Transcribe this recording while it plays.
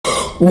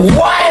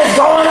What is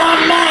going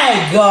on,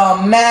 Mega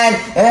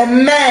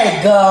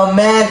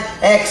Man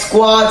X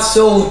Squad?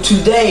 So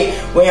today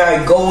we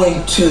are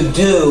going to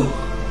do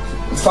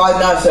Five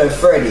Nights at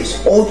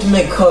Freddy's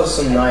Ultimate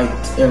Custom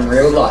Night in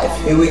real life.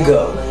 Here we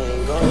go.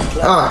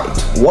 Alright,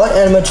 what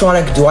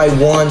animatronic do I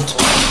want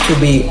to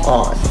be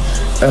on?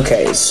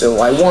 Okay,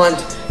 so I want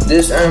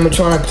this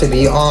animatronic to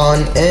be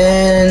on,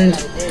 and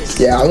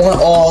yeah, I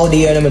want all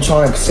the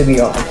animatronics to be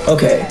on.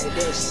 Okay,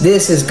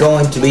 this is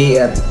going to be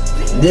a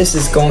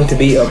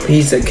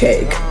piece of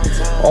cake.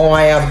 All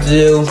I have to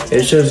do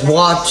is just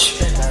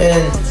watch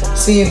and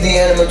see if the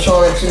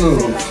animatronics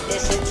move.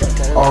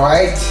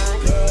 Alright,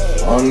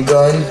 I'm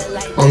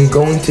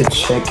going to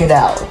check it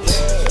out.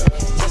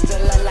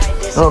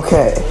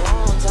 Okay.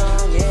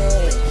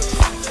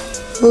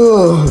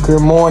 Oh,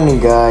 good morning,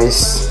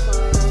 guys.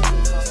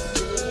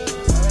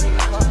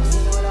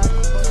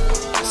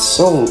 It's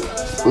so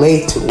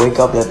late to wake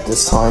up at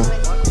this time.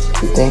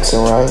 You think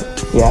so, right?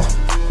 Yeah.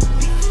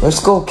 Let's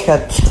go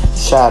catch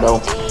Shadow.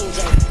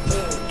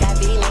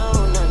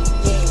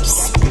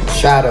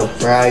 Shadow,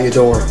 right out your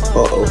door.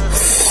 Uh-oh.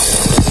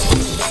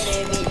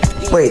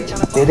 Wait,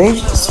 did they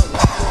just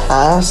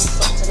pass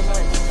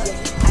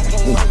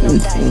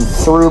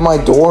through my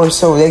door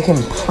so they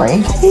can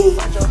prank me?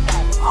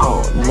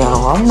 Oh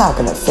no, I'm not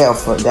gonna fail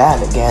for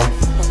that again.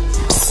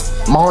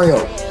 Psst,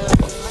 Mario.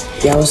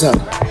 Yeah, what's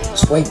up?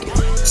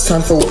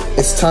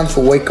 It's time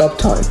for wake up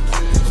time.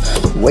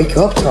 Wake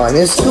up time?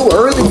 It's too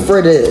early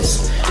for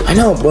this. I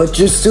know, but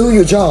just do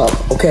your job.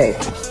 Okay,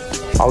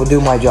 I will do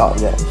my job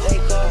then.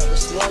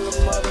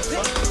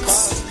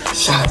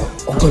 Shadow,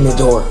 open the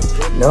door.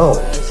 No.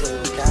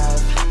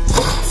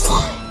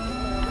 Fine.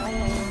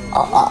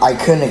 I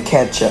couldn't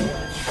catch him.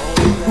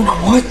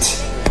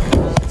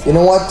 You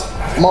know what,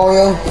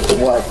 Mario?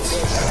 What?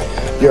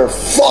 You're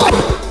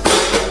fired!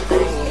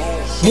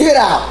 Get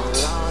out!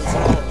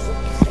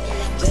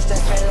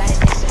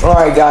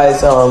 Alright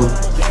guys,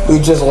 we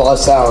just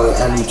lost our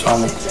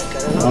animatronic.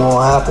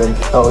 What happened?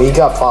 Oh, he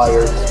got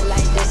fired.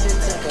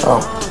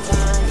 Oh.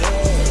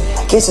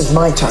 I guess it's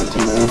my time to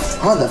move.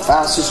 I'm the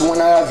fastest one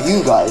out of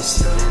you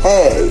guys.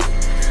 Hey!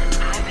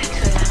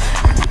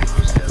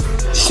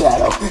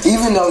 Shadow,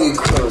 even though you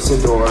closed the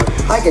door,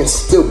 I can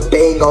still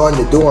bang on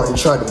the door and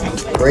try to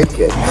break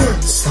it.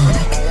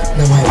 Sonic,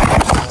 no,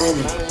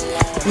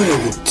 what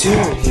are you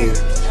doing here?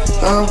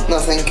 Oh,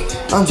 nothing.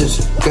 I'm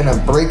just gonna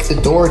break the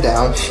door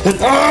down.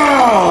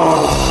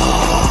 Ow!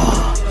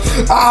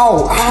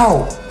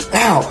 Ow!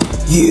 Ow!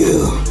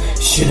 You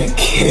shouldn't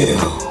kill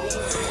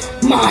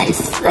my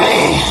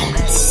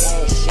friends.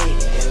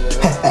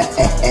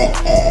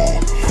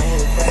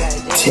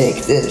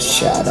 Take this,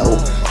 Shadow.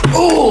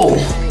 Ooh!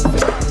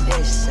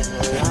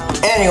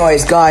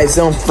 Anyways, guys,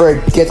 don't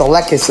forget to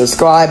like and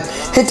subscribe.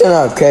 Hit the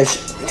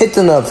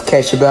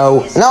notification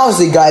bell. And I'll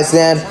see you guys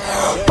then.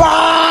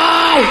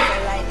 Bye!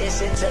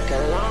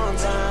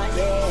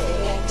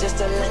 Just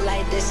to look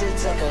like this, it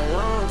took a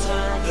long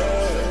time,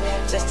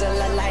 yeah. Just to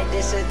look like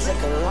this, it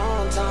took a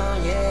long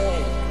time, yeah.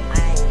 I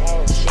ain't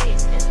had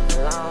shit in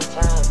a long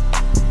time.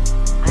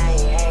 I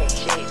ain't had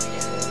shit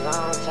in a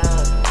long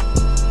time.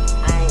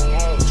 I ain't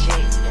had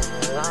shit in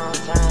a long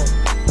time.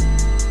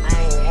 I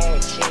ain't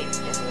had shit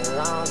in a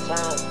long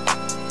time.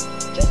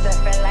 Just to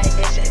feel like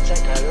this, it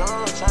took a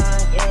long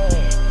time,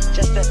 yeah.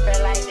 Just to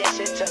feel like this,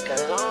 it took a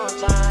long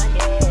time,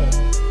 yeah.